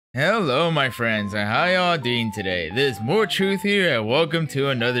Hello my friends, and how y'all doing today? This is More Truth here and welcome to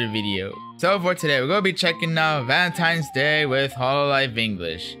another video. So for today, we're going to be checking out Valentine's Day with Hololive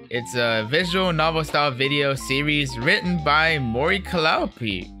English. It's a visual novel style video series written by Mori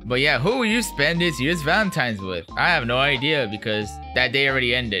Calliope. But yeah, who will you spend this year's Valentine's with? I have no idea because that day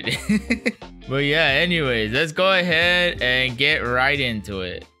already ended. But yeah, anyways, let's go ahead and get right into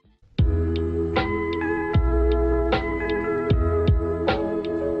it.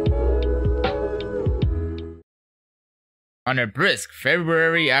 On a brisk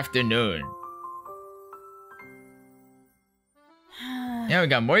February afternoon. Yeah, we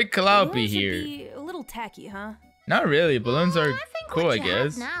got Mori Calliope here. Be a little tacky, huh? Not really. Balloons are cool, I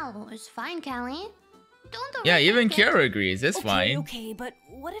guess. Now is fine, Callie. Yeah, even Kiara agrees. It's fine. Okay, but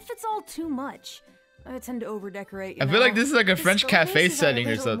what if it's all too much? I tend to over-decorate. I feel like this is like a French cafe setting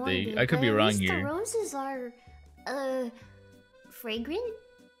or something. I could be wrong here. The roses are, fragrant.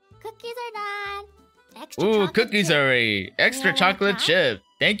 Cookies are not. Extra Ooh, chocolate cookies chip. already. Extra chocolate chip.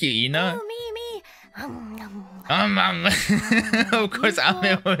 Thank you, Ina. Oh, me. Of course,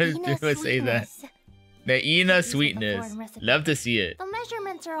 Amelia would say that. Sweetness. The Ina sweetness. Love to see it. The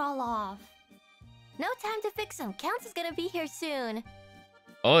measurements are all off. No time to fix them. Counts is gonna be here soon.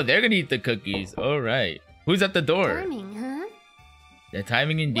 Oh, they're gonna eat the cookies. Alright. Who's at the door? Timing, huh? The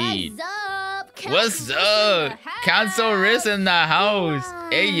timing indeed. What's up? What's up? Council IRyS in the house.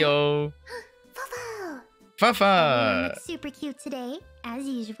 Hey yo. Fafa. Looks super cute today, as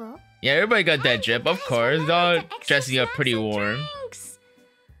usual. Yeah, everybody got that drip, of course. They're all dressing up pretty warm. Drinks.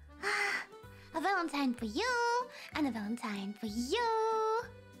 A Valentine for you, and a Valentine for you.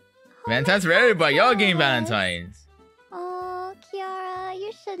 Valentine's for everybody. Y'all getting Valentines. Oh, Kiara,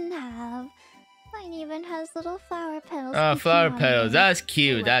 you shouldn't have. Mine even has little flower petals. Oh, flower petals. That's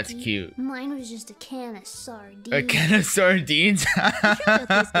cute. That's cute. Mine was just a can of sardines. A can of sardines?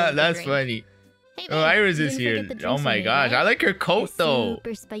 That's funny. Hey, Oh, IRyS is here. Oh my gosh, I like her coat though.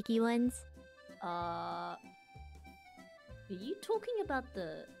 Super spiky ones. Are you talking about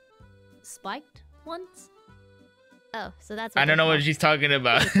the spiked ones? Oh, so that's I don't know what she's talking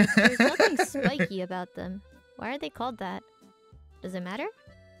about. There's nothing spiky about them. Why are they called that? Does it matter?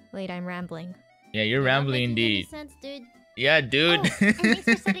 Wait, I'm rambling. Yeah, you're rambling indeed. Sense, dude. Yeah, dude. Oh, and thanks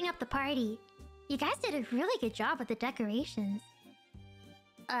for setting up the party. You guys did a really good job with the decorations.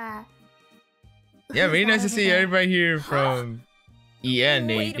 Yeah, really nice to who's see that over everybody here from EN.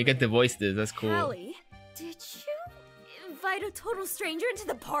 Wait They a get the voice this. That's cool. Callie, did you invite a total stranger into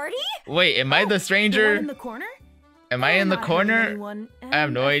the party? Wait, am I the The one stranger? in the corner? Am I in the Not hurting corner? anyone, I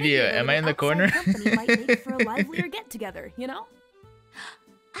have no and idea. figured a Am I in the little corner? outside company might make for a livelier get-together, you know?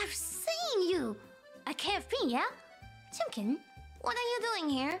 I've seen you. I can't be, yeah? Timkin, what are you doing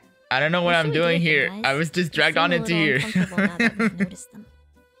here? I don't know what What I'm should we do doing with them, here. guys? I was just They dragged seem on a into little here. uncomfortable now that we've noticed them.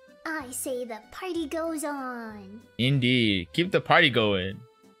 I say the party goes on. Indeed. Keep the party going.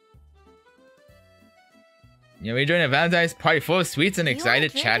 Yeah, we're doing a Valentine's party full of sweets and You want a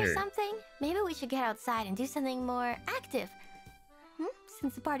excited drink chatter. Or something? Maybe we should get outside and do something more active.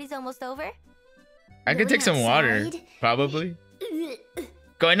 Since the party's almost over. I could Going take some water. outside? Probably.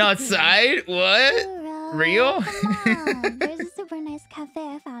 Going outside? What? Ouro, Real? Come on. There's a super nice cafe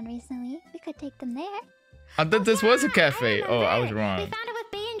I found recently. We could take them there. I thought this was a Yeah, cafe. Oh, I was remember. wrong. We found it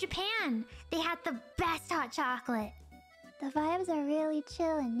with Bay in Japan. They had the best hot chocolate. The vibes are really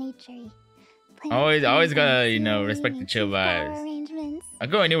chill and naturey. Always gotta, you know, respect the chill vibes. Arrangements. I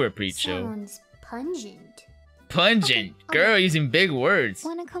go anywhere pretty chill. Sounds pungent. Pungent. Okay. Girl using big words.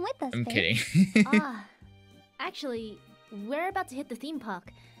 Wanna come with us? I'm babe? kidding. Actually, we're about to hit the theme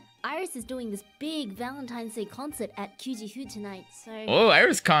park. IRyS is doing this big Valentine's Day concert at Kyujihu tonight, so... Oh,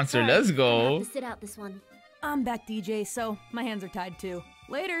 IRyS concert. Let's I'll go. have to sit out this one. I'm back, DJ, so my hands are tied too.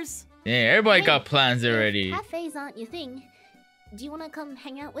 Laters. Yeah, everybody Hey, got plans if already. Cafes aren't your thing. Do you want to come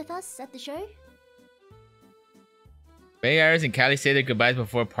hang out with us at the show? Bay, IRyS, and Callie say their goodbyes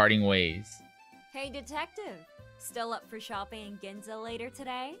before parting ways. Hey, detective. Still up for shopping in Ginza later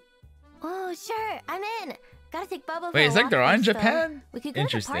today? Oh, sure. I'm in. Gotta take Bubba. Wait, it's like they're on Japan? We could go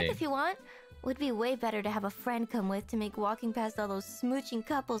to the park Interesting. if you want. Would be way better to have a friend come with to make walking past all those smooching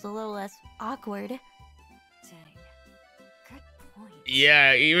couples a little less awkward. Dang. Good point.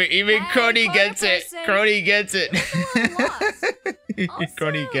 Yeah, even Hey, Kronii corner gets it. person. Kronii gets it. Also,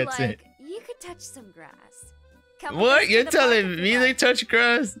 Kronii gets it. you could touch some grass. Come with us What? to You're the park telling if you me like. they touch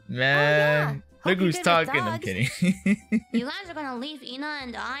grass? Man. Hope Look you're who's good with talking. I'm dogs. kidding. You guys are gonna leave Ina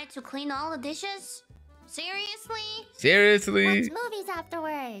and I to clean all the dishes? Seriously? Seriously? Watch movies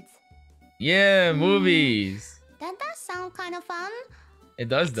afterwards. Yeah, movies. That does sound kind of fun. It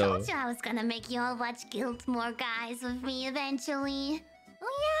does though. Told you I was gonna make you all watch Guild More Guys with me eventually.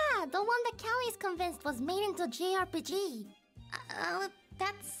 Oh convinced was made into JRPG.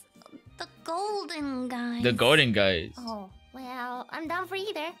 That's the golden guys. The golden guys. Oh, well, I'm down for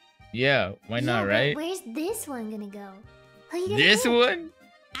either. Yeah, why not, right? Where's this one gonna go? Who you gonna This pick? one?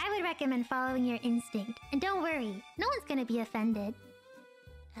 I would recommend following your instinct. And don't worry, no one's gonna be offended.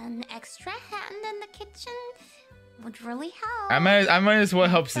 An extra hand in the kitchen would really help. I might as well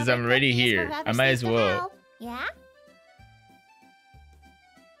help since I'm already here. I might as well. Yeah?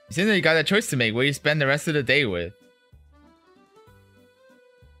 It seems like you got a choice to make. What you spend the rest of the day with?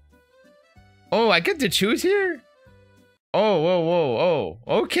 Oh, I get to choose here? Oh, whoa, whoa,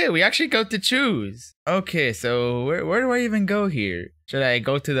 oh. Okay, we actually got to choose. Okay, so where do I even go here? Should I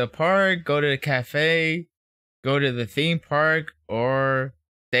go to the park, go to the cafe, go to the theme park, or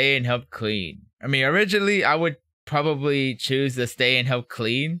stay and help clean? I mean, originally, I would probably choose to stay and help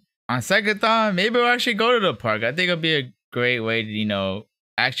clean. On second thought, maybe we'll actually go to the park. I think it'll be a great way to, you know,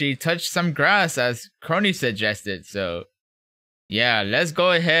 actually touch some grass as Kronii suggested. So, yeah, let's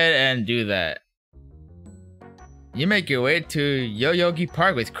go ahead and do that. You make your way to Yoyogi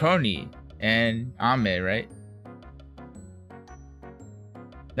Park with Kronii and Ame, right?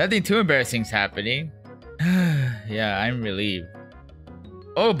 Nothing too embarrassing's happening. Yeah, I'm relieved.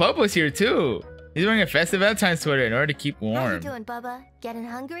 Oh, Bubba's here too. He's wearing a festive Valentine sweater in order to keep warm. How you doing, Bubba? Getting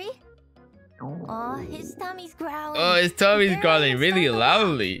hungry? Oh, his tummy's growling. Oh, his tummy's growling really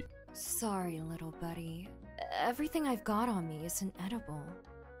loudly. Sorry, little buddy. Everything I've got on me isn't edible.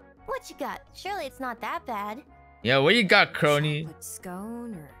 What you got? Surely it's not that bad. Yeah, what you got, Kronii? Chocolate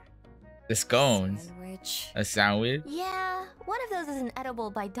scone or The scones. sandwich? A sandwich? Yeah, one of those is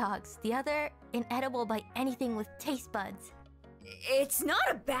inedible by dogs. The other, inedible by anything with taste buds. It's not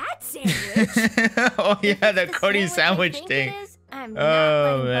a bad sandwich. Oh yeah, the If Kronii sandwich I think thing. it is, I'm not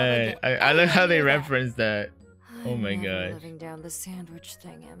Oh letting Bubba man, get I love how they anywhere near that. reference that. Oh I'm my never gosh. living down the sandwich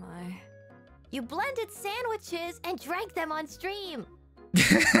thing, am I? You blended sandwiches and drank them on stream.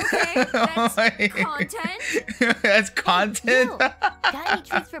 Okay, that's Oh my content. That's content. You, got any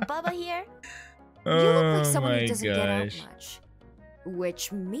treats for Bubba here? You look Oh like someone my who doesn't get out gosh. much.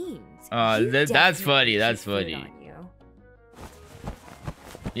 Which means That's you funny. definitely That's keep food funny. on you.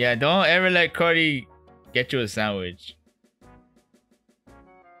 Yeah, don't ever let Kronii get you a sandwich.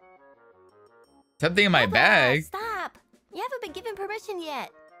 Something in my Bubba, bag. Stop! You haven't been given permission yet.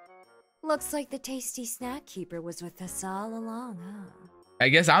 Looks like the tasty snack keeper was with us all along, huh? I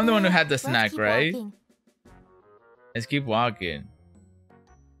guess I'm the one who had the Let's snack, keep right? walking. Let's keep walking.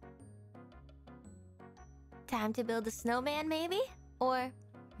 Time to build a snowman, maybe? Or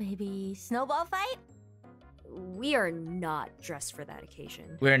maybe snowball fight? We are not dressed for that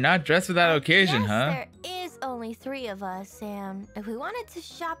occasion. We're not dressed for that occasion, Yes, huh? there is only 3 of us, and if we wanted to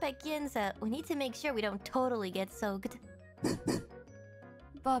shop at Ginza, we need to make sure we don't totally get soaked.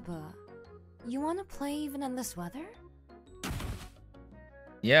 Bubba, you want to play even in this weather?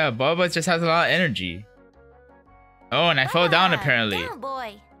 Yeah, Bubba just has a lot of energy. Oh, and I fell down Bubba, apparently. Down,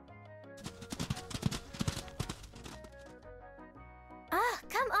 boy. Ah,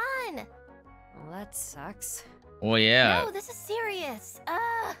 come on! Well, that sucks. Oh yeah. No, this is serious.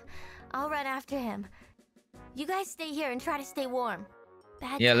 I'll run after him. You guys stay here and try to stay warm.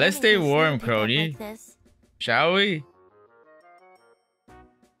 Bad Yeah, let's timing stay for warm, snow pickup Kronii. like this. Shall we?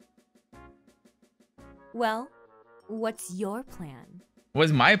 Well, what's your plan?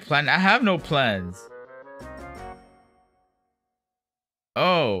 What's my plan? I have no plans.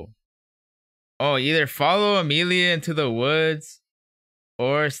 Oh. Oh, either follow Amelia into the woods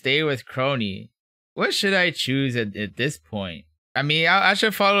or stay with Kronii. What should I choose at this point? I mean, I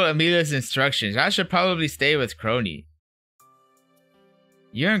should follow Amelia's instructions. I should probably stay with Kronii.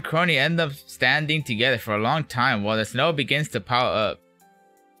 You and Kronii end up standing together for a long time while the snow begins to pile up.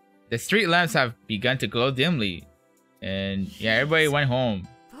 The street lamps have begun to glow dimly. And yeah, everybody went home.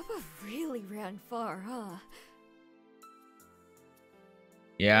 Bubba really ran far, huh?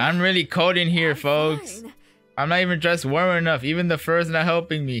 Yeah, I'm really cold in here, I'm folks. fine. I'm not even dressed warm enough. Even the fur's not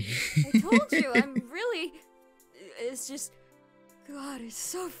helping me. I told you, I'm really... It's just... God, it's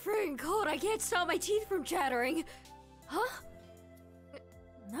so freaking cold. I can't stop my teeth from chattering. Huh?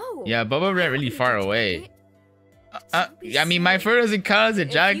 No. Yeah, Bubba ran really You far can away. take it. Don't be I mean, my silly. fur doesn't count as a If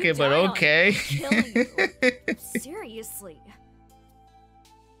you jacket, but die, I'll okay. kill you. Seriously.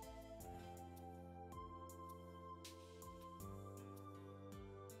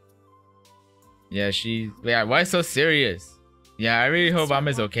 Yeah, yeah, why so serious? Yeah, I really hope Start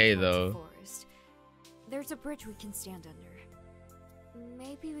Ama's walking okay towards the though. forest. There's a bridge we can stand under.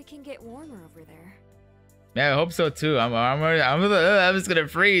 Maybe we can get warmer over there. Yeah, I hope so too. I'm just gonna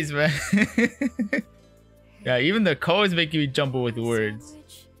freeze, man. Yeah, even the cold is making me jumble with words.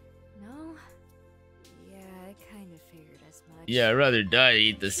 Sandwich? No. much. Yeah, I'd rather die than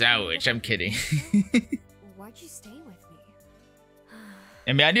eat the sandwich. I'm kidding. Why'd you stay with me?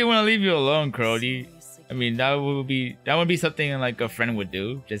 I mean, I didn't want to leave you alone, Cronii. Seriously, I mean, that would be something like a friend would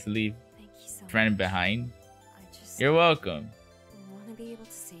do. Just leave thank you so friend much. behind. I just You're welcome. want to be able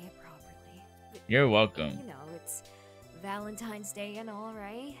to say it properly. You're welcome. You know, it's Valentine's Day and all,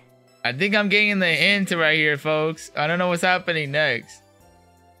 right? I think I'm getting the hint right here, folks. I don't know what's happening next.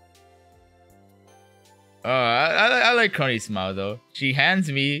 Oh, I like Cronii's smile though. She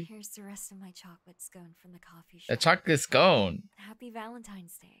hands me Here's the rest of my chocolate scone from the coffee shop. a chocolate scone. Happy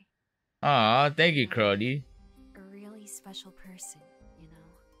Valentine's Day. Aw, thank you, Cronii. A really special person, you know.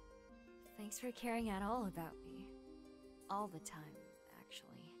 Thanks for caring at all about me. All the time,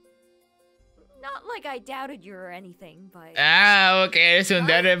 actually. Not like I doubted you or anything, but... Ah, okay, there's some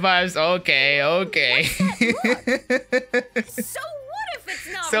dead vibes. Okay, okay. So what if it's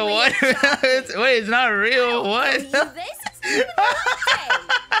not So real what? chocolate? Wait, it's not real. What? Owe you this? It's not even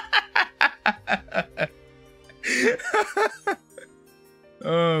birthday.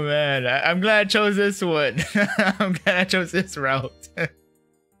 Oh man, I'm glad I chose this one. I'm glad I chose this route.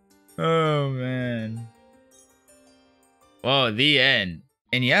 Oh man. Well, the end.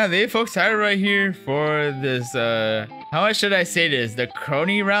 And yeah, they folks had it right here for this, how should I say this? The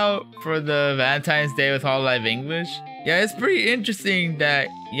Kronii route for the Valentine's Day with Hololive English. Yeah, it's pretty interesting that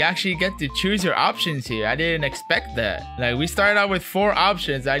you actually get to choose your options here. I didn't expect that. Like, we started out with 4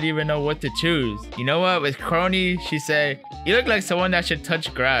 options. I didn't even know what to choose. You know what? With Kronii, she said, you look like someone that should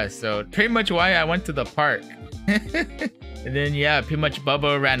touch grass. So pretty much why I went to the park. And then yeah, pretty much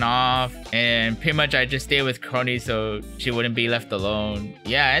Bubba ran off, and pretty much I just stayed with Kronii so she wouldn't be left alone.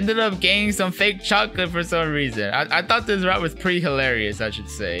 Yeah, I ended up getting some fake chocolate for some reason. I thought this route was pretty hilarious, I should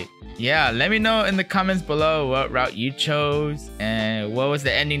say. Yeah, let me know in the comments below what route you chose and what was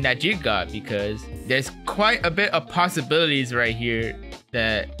the ending that you got, because there's quite a bit of possibilities right here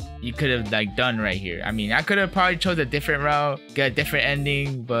that you could have like done right here. I mean, I could have probably chose a different route, get a different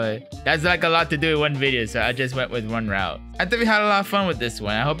ending, but that's like a lot to do in one video, so I just went with one route. I think we had a lot of fun with this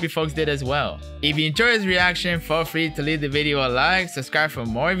one. I hope you folks did as well. If you enjoyed this reaction, feel free to leave the video a like, subscribe for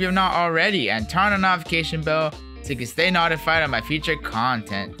more if you're not already, and turn on the notification bell so you can stay notified of my future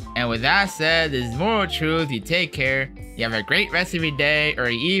content. And with that said, this is Moral Truth. You take care, you have a great rest of your day or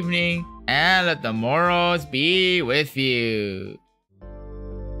evening, and let the morals be with you.